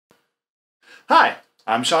Hi,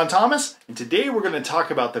 I'm Sean Thomas, and today we're going to talk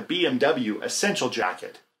about the BMW Essential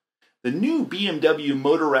Jacket. The new BMW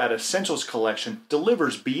Motorrad Essentials collection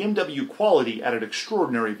delivers BMW quality at an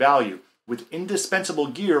extraordinary value, with indispensable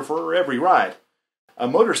gear for every ride. A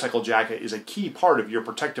motorcycle jacket is a key part of your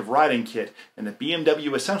protective riding kit, and the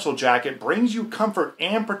BMW Essential Jacket brings you comfort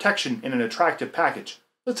and protection in an attractive package.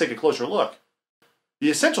 Let's take a closer look. The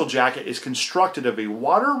Essential Jacket is constructed of a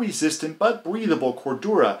water-resistant but breathable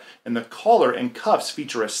cordura, and the collar and cuffs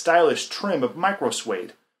feature a stylish trim of micro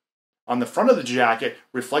suede. On the front of the jacket,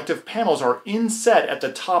 reflective panels are inset at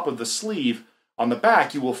the top of the sleeve. On the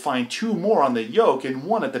back, you will find two more on the yoke and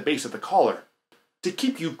one at the base of the collar. To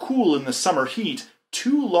keep you cool in the summer heat,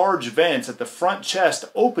 two large vents at the front chest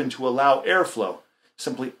open to allow airflow.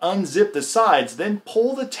 Simply unzip the sides, then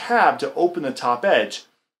pull the tab to open the top edge.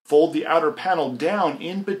 Fold the outer panel down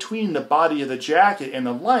in between the body of the jacket and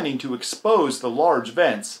the lining to expose the large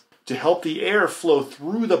vents. To help the air flow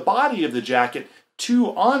through the body of the jacket, two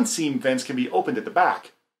on-seam vents can be opened at the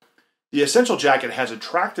back. The Essential Jacket has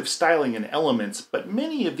attractive styling and elements, but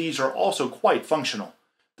many of these are also quite functional.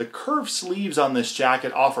 The curved sleeves on this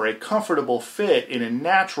jacket offer a comfortable fit in a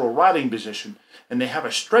natural riding position, and they have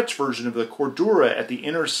a stretch version of the cordura at the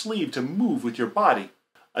inner sleeve to move with your body.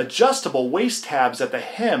 Adjustable waist tabs at the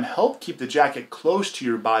hem help keep the jacket close to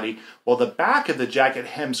your body, while the back of the jacket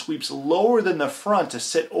hem sweeps lower than the front to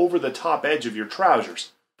sit over the top edge of your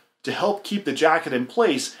trousers. To help keep the jacket in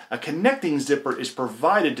place, a connecting zipper is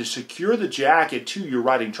provided to secure the jacket to your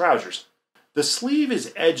riding trousers. The sleeve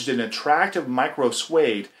is edged in attractive micro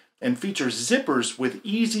suede and features zippers with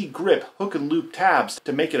easy grip hook and loop tabs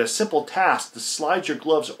to make it a simple task to slide your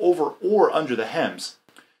gloves over or under the hems.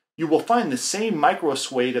 You will find the same micro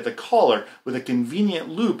suede at the collar with a convenient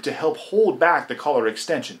loop to help hold back the collar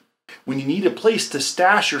extension. When you need a place to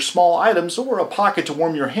stash your small items or a pocket to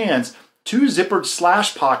warm your hands, two zippered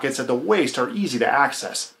slash pockets at the waist are easy to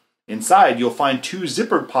access. Inside, you'll find two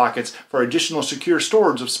zippered pockets for additional secure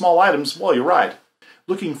storage of small items while you ride.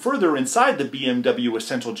 Looking further inside the BMW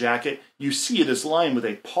Essential Jacket, you see it is lined with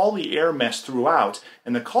a poly air mesh throughout,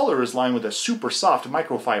 and the collar is lined with a super soft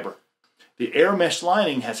microfiber. The air mesh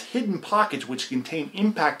lining has hidden pockets which contain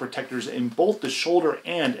impact protectors in both the shoulder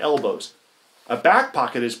and elbows. A back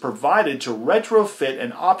pocket is provided to retrofit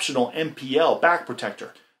an optional MPL back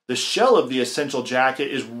protector. The shell of the Essential Jacket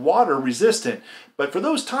is water resistant, but for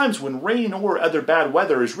those times when rain or other bad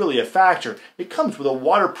weather is really a factor, it comes with a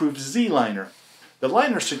waterproof Z-liner. The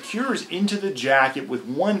liner secures into the jacket with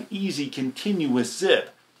one easy continuous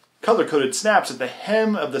zip. Color-coded snaps at the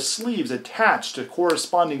hem of the sleeves attach to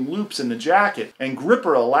corresponding loops in the jacket, and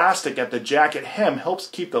gripper elastic at the jacket hem helps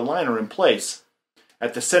keep the liner in place.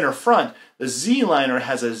 At the center front, the Z-liner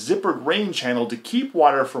has a zippered rain channel to keep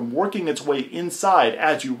water from working its way inside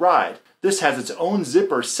as you ride. This has its own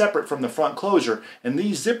zipper separate from the front closure, and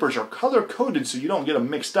these zippers are color-coded so you don't get them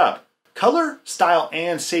mixed up. Color, style,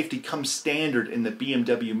 and safety come standard in the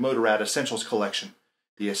BMW Motorrad Essentials collection.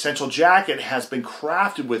 The Essential Jacket has been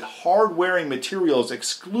crafted with hard-wearing materials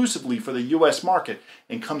exclusively for the US market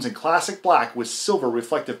and comes in classic black with silver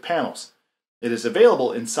reflective panels. It is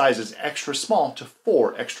available in sizes extra small to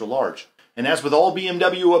 4 extra large. And as with all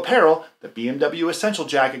BMW apparel, the BMW Essential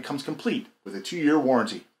Jacket comes complete with a 2-year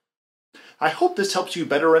warranty. I hope this helps you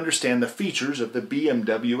better understand the features of the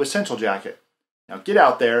BMW Essential Jacket. Now get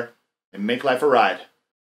out there and make life a ride.